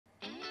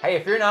Hey,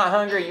 if you're not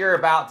hungry, you're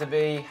about to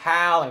be.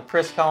 Hal and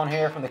Kris Cone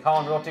here from the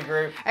Cone Realty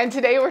Group. And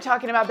today we're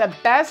talking about the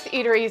best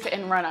eateries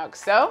in Roanoke.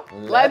 So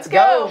let's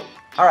go.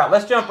 All right,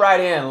 let's jump right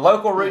in.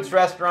 Local Roots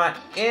Restaurant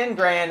in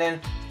Grandin,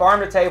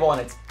 farm to table,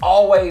 and it's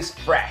always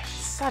fresh.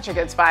 Such a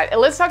good spot. And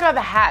let's talk about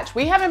the Hatch.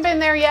 We haven't been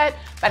there yet,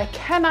 but I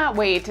cannot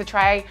wait to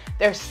try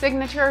their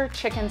signature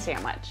chicken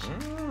sandwich.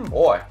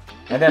 Boy.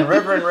 And then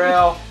River and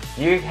Rail,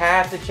 you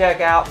have to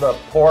check out the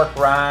pork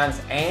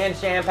rinds and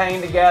champagne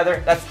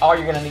together. That's all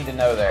you're gonna need to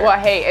know there. Well,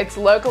 hey, it's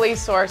locally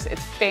sourced.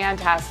 It's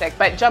fantastic.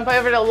 But jump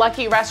over to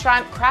Lucky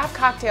Restaurant. Craft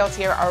cocktails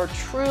here are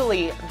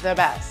truly the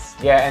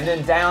best. Yeah, and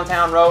then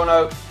downtown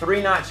Roanoke,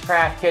 3-Notch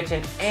Craft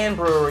Kitchen and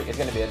Brewery is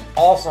gonna be an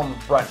awesome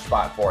brunch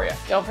spot for you.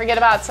 Don't forget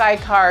about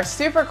SideCar.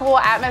 Super cool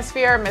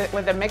atmosphere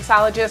with a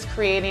mixologist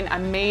creating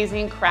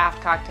amazing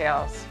craft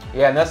cocktails.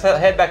 Yeah, and let's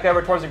head back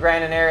over towards the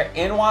Grandin area.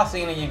 In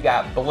Wasena, you've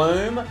got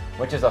Bloom,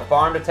 which is a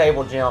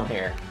farm-to-table gym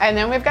here. And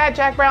then we've got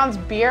Jack Brown's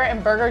Beer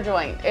and Burger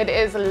Joint. It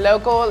is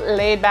local,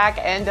 laid back,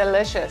 and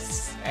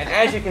delicious. And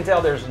as you can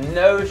tell, there's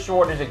no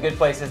shortage of good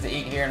places to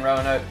eat here in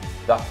Roanoke.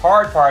 The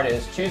hard part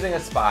is choosing a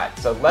spot.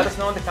 So let us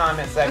know in the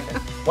comment section,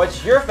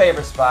 what's your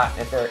favorite spot?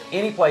 If there are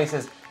any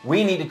places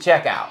we need to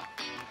check out.